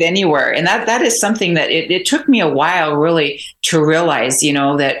going to get anywhere. And that is something that it took me a while really to realize,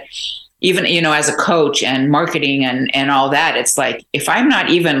 that even, as a coach and marketing and all that, it's like, if I'm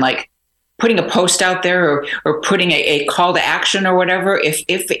not even like putting a post out there or putting a call to action or whatever, if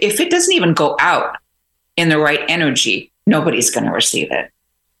it doesn't even go out in the right energy, nobody's going to receive it.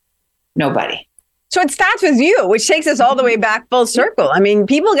 Nobody. So it starts with you, which takes us all the way back full circle. I mean,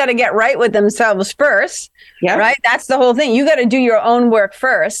 people got to get right with themselves first, right? That's the whole thing. You got to do your own work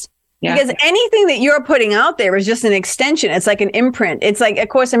first, because anything that you're putting out there is just an extension. It's like an imprint. It's like A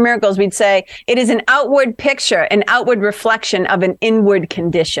Course in Miracles, we'd say it is an outward picture, an outward reflection of an inward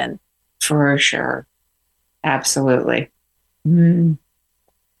condition. For sure. Absolutely.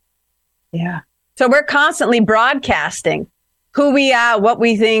 Yeah. So we're constantly broadcasting who we are, what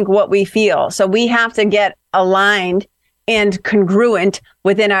we think, what we feel. So we have to get aligned and congruent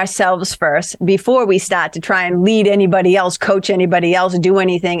within ourselves first before we start to try and lead anybody else, coach anybody else, do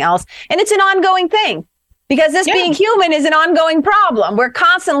anything else. And it's an ongoing thing, because this being human is an ongoing problem. We're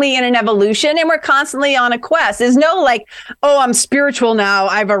constantly in an evolution and we're constantly on a quest. There's no like, oh, I'm spiritual now,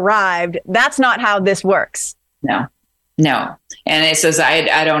 I've arrived. That's not how this works. No. And it says,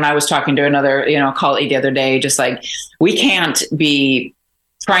 I was talking to another, colleague the other day, just like, we can't be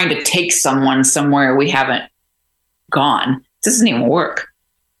trying to take someone somewhere we haven't gone. It doesn't even work.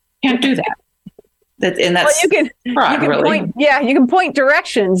 Can't do that. That's you can point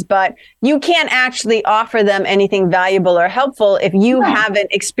directions, but you can't actually offer them anything valuable or helpful if you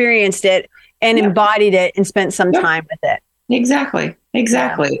haven't experienced it and embodied it and spent some time with it. Exactly.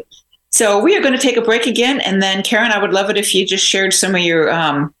 Yeah. So we are going to take a break again. And then, Karen, I would love it if you just shared some of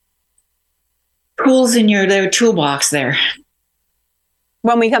your tools in your toolbox there.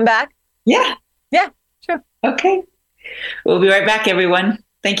 When we come back? Yeah. Yeah, sure. Okay. We'll be right back, everyone.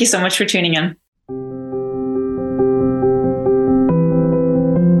 Thank you so much for tuning in.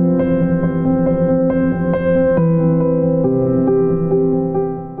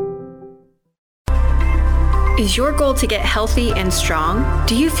 Is your goal to get healthy and strong?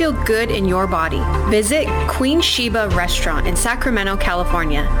 Do you feel good in your body? Visit Queen Sheba Restaurant in Sacramento,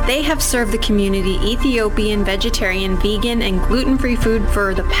 California. They have served the community Ethiopian, vegetarian, vegan, and gluten-free food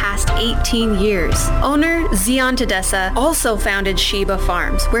for the past 18 years. Owner Zion Tedessa also founded Sheba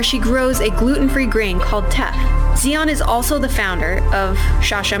Farms, where she grows a gluten-free grain called teff. Zion is also the founder of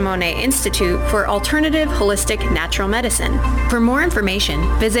Shashamone Institute for Alternative Holistic Natural Medicine. For more information,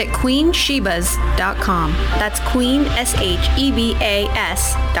 visit queenshebas.com. That's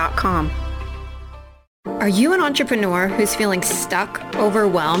queenshebas.com. Are you an entrepreneur who's feeling stuck,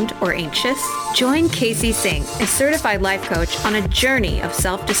 overwhelmed, or anxious? Join Casey Singh, a certified life coach, on a journey of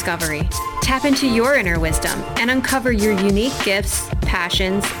self-discovery. Tap into your inner wisdom and uncover your unique gifts,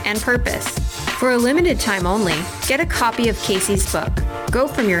 passions, and purpose. For a limited time only, get a copy of Casey's book, Go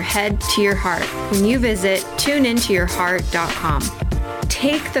From Your Head to Your Heart, when you visit tuneintoyourheart.com.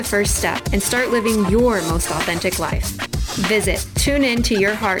 Take the first step and start living your most authentic life. Visit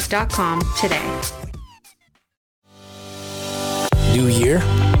tuneintoyourheart.com today. New year,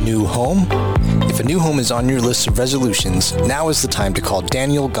 new home? If a new home is on your list of resolutions, now is the time to call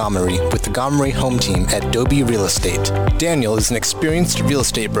Daniel Gomery with the Gomery Home Team at Dobie Real Estate. Daniel is an experienced real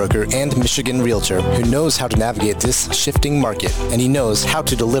estate broker and Michigan realtor who knows how to navigate this shifting market, and he knows how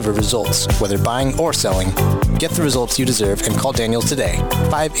to deliver results, whether buying or selling. Get the results you deserve and call Daniel today.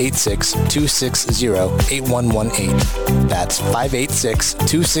 586-260-8118. That's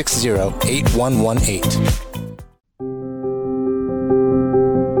 586-260-8118.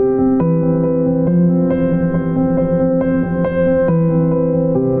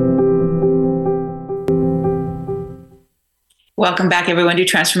 Welcome back, everyone, to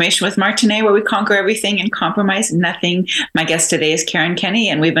Transformation with Martinet, where we conquer everything and compromise nothing. My guest today is Karen Kenney,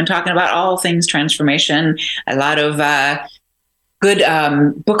 and we've been talking about all things transformation, a lot of good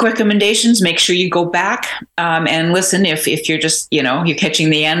book recommendations. Make sure you go back and listen if you're just, you're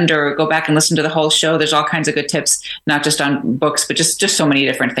catching the end, or go back and listen to the whole show. There's all kinds of good tips, not just on books, but just so many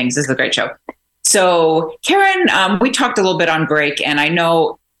different things. This is a great show. So, Karen, we talked a little bit on break, and I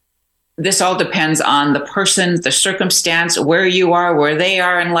know this all depends on the person, the circumstance, where you are, where they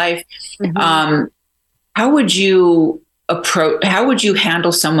are in life. Mm-hmm. How would you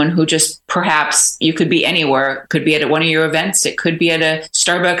handle someone who just, perhaps you could be anywhere, could be at one of your events, it could be at a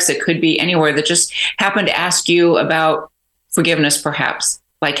Starbucks, it could be anywhere, that just happened to ask you about forgiveness, perhaps?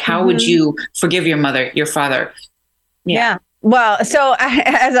 Like, how would you forgive your mother, your father? Yeah. Well, so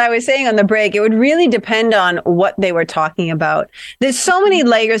as I was saying on the break, it would really depend on what they were talking about. There's so many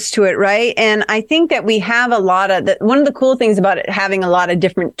layers to it, right? And I think that we have one of the cool things about it, having a lot of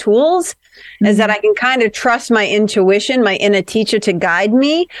different tools, is that I can kind of trust my intuition, my inner teacher, to guide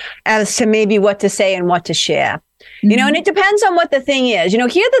me as to maybe what to say and what to share. And it depends on what the thing is.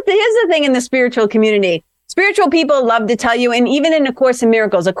 Here's the thing in the spiritual community. Spiritual people love to tell you, and even in A Course in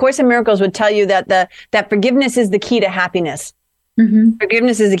Miracles would tell you that that forgiveness is the key to happiness. Mm-hmm.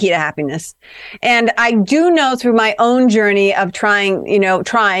 Forgiveness is the key to happiness. And I do know through my own journey of trying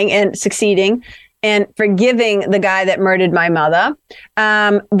and succeeding and forgiving the guy that murdered my mother,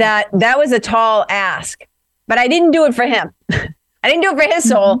 that was a tall ask. But I didn't do it for him. I didn't do it for his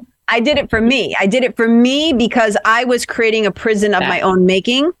soul. Mm-hmm. I did it for me. I did it for me because I was creating a prison of my own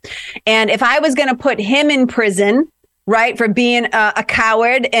making. And if I was going to put him in prison, right, for being a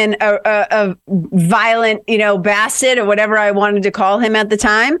coward and a violent, bastard, or whatever I wanted to call him at the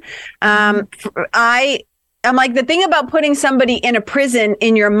time, I'm like, the thing about putting somebody in a prison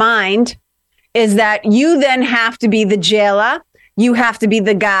in your mind is that you then have to be the jailer. You have to be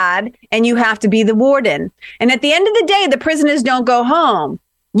the guard, and you have to be the warden. And at the end of the day, the prisoners don't go home.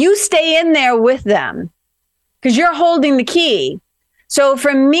 You stay in there with them because you're holding the key. So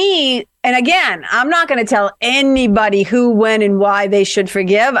for me, and again, I'm not going to tell anybody who, when, and why they should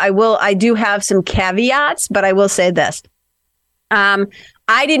forgive. I do have some caveats, but I will say this. I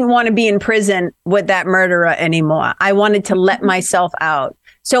didn't want to be in prison with that murderer anymore. I wanted to let myself out.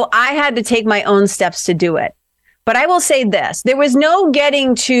 So I had to take my own steps to do it. But I will say this. There was no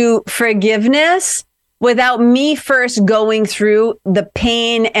getting to forgiveness without me first going through the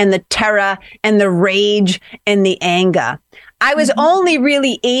pain and the terror and the rage and the anger. I was only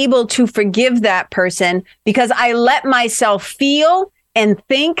really able to forgive that person because I let myself feel and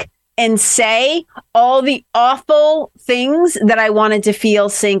think and say all the awful things that I wanted to feel,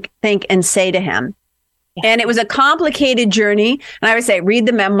 think, and say to him. Yeah. And it was a complicated journey. And I would say, read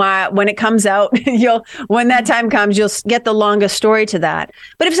the memoir. When it comes out, when that time comes, you'll get the longest story to that.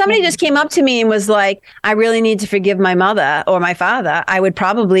 But if somebody just came up to me and was like, I really need to forgive my mother or my father, I would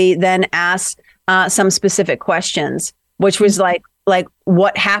probably then ask some specific questions, which was like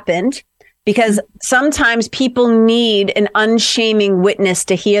what happened? Because sometimes people need an unshaming witness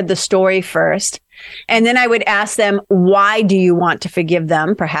to hear the story first. And then I would ask them, why do you want to forgive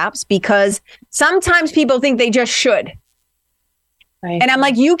them, perhaps? Because sometimes people think they just should. Right. And I'm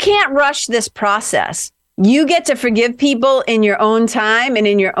like, you can't rush this process. You get to forgive people in your own time and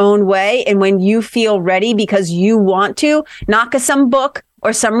in your own way. And when you feel ready because you want to, not because some book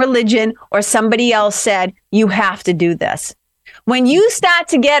or some religion or somebody else said, you have to do this. when you start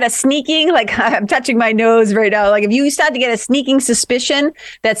to get a sneaking, like I'm touching my nose right now, like if you start to get a sneaking suspicion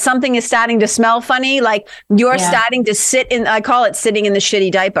that something is starting to smell funny, like you're starting to sit in, I call it sitting in the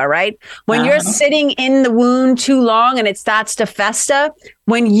shitty diaper, right? When you're sitting in the wound too long and it starts to fester,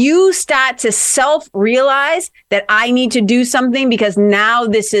 when you start to self-realize that I need to do something because now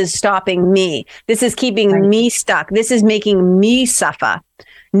this is stopping me, this is keeping me stuck, this is making me suffer.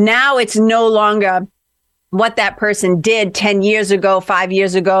 Now it's no longer what that person did 10 years ago, 5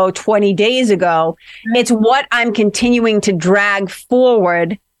 years ago, 20 days ago. It's what I'm continuing to drag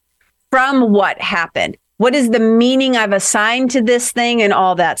forward from what happened. What is the meaning I've assigned to this thing and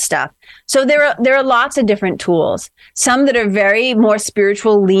all that stuff? So there are lots of different tools. Some that are very more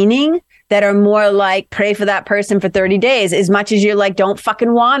spiritual leaning, that are more like pray for that person for 30 days, as much as you're like, don't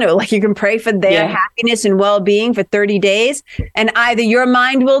fucking want to. Like you can pray for their happiness and well-being for 30 days. And either your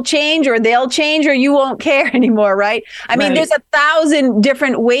mind will change or they'll change or you won't care anymore, right? I mean, there's 1,000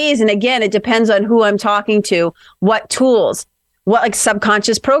 different ways. And again, it depends on who I'm talking to, what tools. What like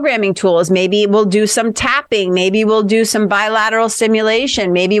subconscious programming tools. Maybe we'll do some tapping. Maybe we'll do some bilateral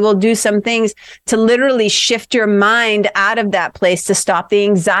stimulation. Maybe we'll do some things to literally shift your mind out of that place to stop the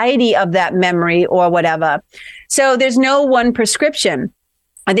anxiety of that memory or whatever. So there's no one prescription.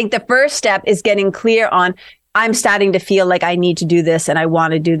 I think the first step is getting clear on, I'm starting to feel like I need to do this and I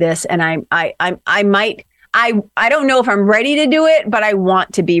want to do this. And I don't know if I'm ready to do it, but I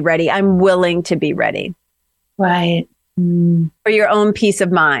want to be ready. I'm willing to be ready. Right. For your own peace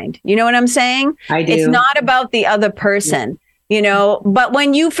of mind. You know what I'm saying? I do. It's not about the other person, you know, but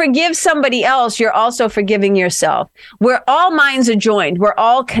when you forgive somebody else, you're also forgiving yourself. Where all minds are joined, we're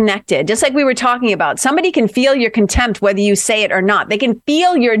all connected. Just like we were talking about, somebody can feel your contempt, whether you say it or not. They can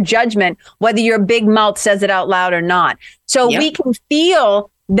feel your judgment, whether your big mouth says it out loud or not. So we can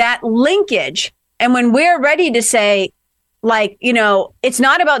feel that linkage. And when we're ready to say, like, you know, it's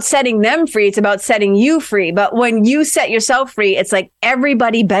not about setting them free. It's about setting you free. But when you set yourself free, it's like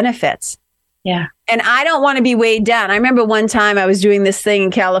everybody benefits. Yeah. And I don't want to be weighed down. I remember one time I was doing this thing in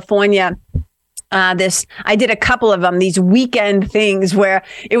California. I did a couple of them, these weekend things where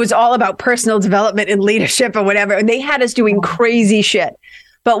it was all about personal development and leadership or whatever. And they had us doing crazy shit.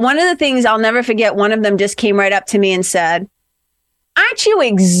 But one of the things I'll never forget, one of them just came right up to me and said, "Aren't you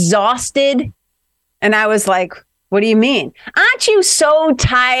exhausted?" And I was like, "What do you mean? Aren't you so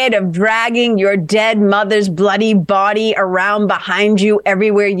tired of dragging your dead mother's bloody body around behind you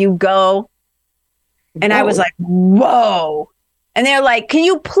everywhere you go?" And I was like, whoa. And they're like, "Can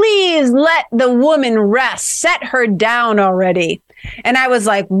you please let the woman rest? Set her down already." And I was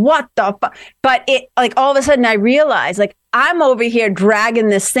like, what the fuck? But it, like, all of a sudden I realized, like, I'm over here dragging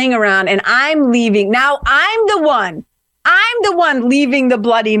this thing around and I'm leaving. Now I'm the one leaving the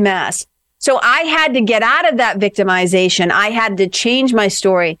bloody mess. So I had to get out of that victimization. I had to change my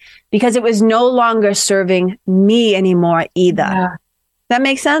story because it was no longer serving me anymore either. Yeah. That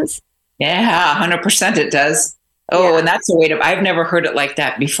makes sense? Yeah, 100% it does. Oh, and that's a way to, I've never heard it like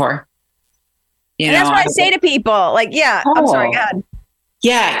that before. And that's what I say to people. Like, I'm sorry, God.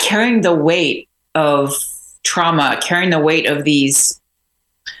 Yeah, carrying the weight of trauma, carrying the weight of these,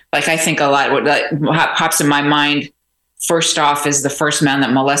 like I think a lot, what pops in my mind, first off, is the first man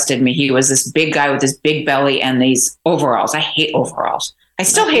that molested me. He was this big guy with this big belly and these overalls. I hate overalls. I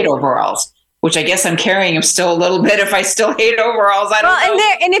still hate overalls, which I guess I'm carrying them still a little bit. If I still hate overalls, I don't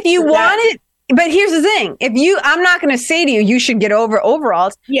know. And if you want it, but here's the thing. I'm not going to say to you, you should get over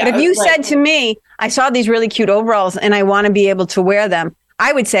overalls. Yeah, but if you said to me, I saw these really cute overalls and I want to be able to wear them,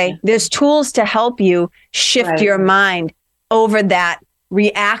 I would say there's tools to help you shift your mind over that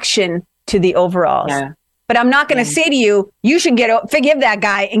reaction to the overalls. Yeah. But I'm not going to say to you, you should forgive that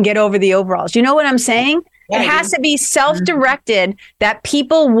guy and get over the overalls. You know what I'm saying? Yeah, it has to be self-directed, that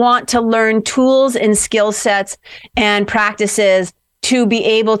people want to learn tools and skill sets and practices to be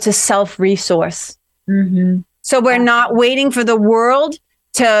able to self-resource. Mm-hmm. So we're not waiting for the world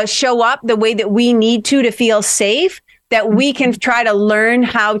to show up the way that we need to feel safe, that we can try to learn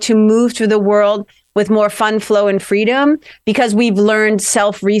how to move through the world with more fun, flow, and freedom because we've learned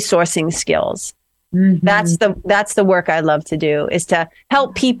self-resourcing skills. Mm-hmm. That's the work I love to do, is to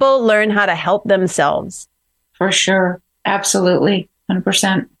help people learn how to help themselves. For sure. Absolutely.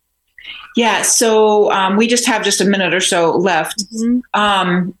 100%. Yeah. So we just have a minute or so left.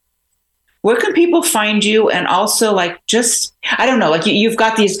 Mm-hmm. Where can people find you? And also, like, just, I don't know, like you've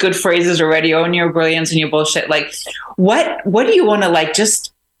got these good phrases already on your brilliance and your bullshit. Like, what do you want to, like,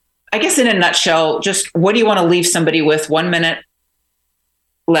 just, I guess in a nutshell, just what do you want to leave somebody with? 1 minute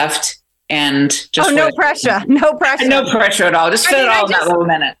left. And just no pressure. No pressure. No pressure at all. Just fit it all in that little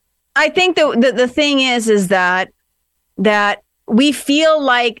minute. I think the thing is that we feel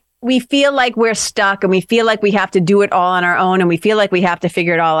like we're stuck, and we feel like we have to do it all on our own, and we feel like we have to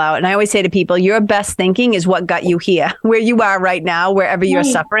figure it all out. And I always say to people, your best thinking is what got you here, where you are right now, wherever you're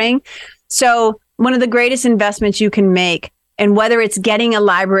suffering. So one of the greatest investments you can make, and whether it's getting a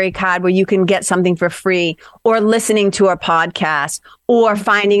library card where you can get something for free, or listening to a podcast, or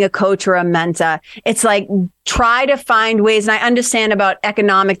finding a coach or a mentor, it's like, try to find ways. And I understand about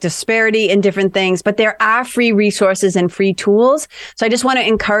economic disparity and different things, but there are free resources and free tools. So I just want to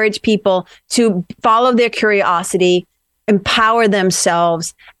encourage people to follow their curiosity, empower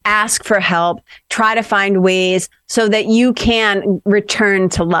themselves, ask for help, try to find ways so that you can return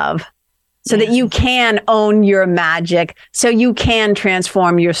to love. So that you can own your magic, so you can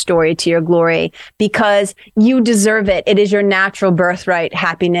transform your story to your glory, because you deserve it. It is your natural birthright,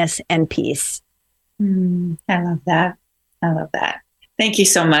 happiness and peace. I love that. I love that. Thank you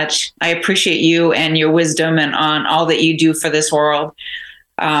so much. I appreciate you and your wisdom and on all that you do for this world.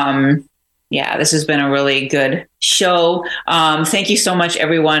 This has been a really good show. Thank you so much,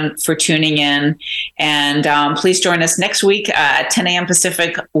 everyone, for tuning in. And please join us next week at 10 a.m.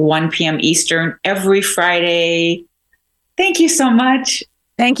 Pacific, 1 p.m. Eastern, every Friday. Thank you so much.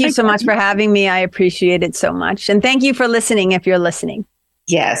 Thank you so much for having me. I appreciate it so much. And thank you for listening if you're listening.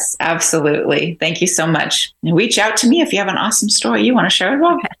 Yes, absolutely. Thank you so much. And reach out to me if you have an awesome story you want to share as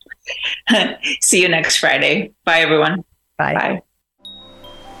well. See you next Friday. Bye, everyone. Bye. Bye.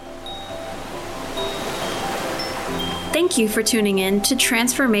 Thank you for tuning in to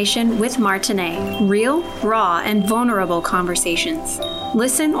Transformation with Martinet. Real, raw, and vulnerable conversations.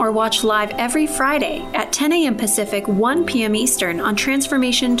 Listen or watch live every Friday at 10 a.m. Pacific, 1 p.m. Eastern on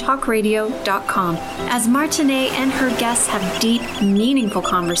TransformationTalkRadio.com. As Martinet and her guests have deep, meaningful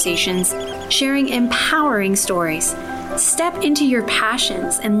conversations, sharing empowering stories. Step into your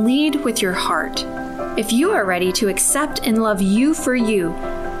passions and lead with your heart. If you are ready to accept and love you for you,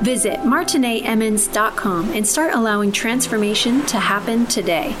 visit MartinetEmmons.com and start allowing transformation to happen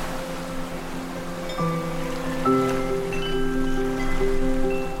today.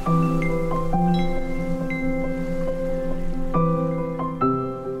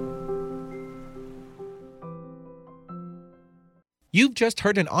 You've just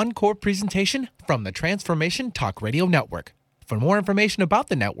heard an encore presentation from the Transformation Talk Radio Network. For more information about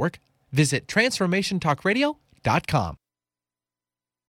the network, visit TransformationTalkRadio.com.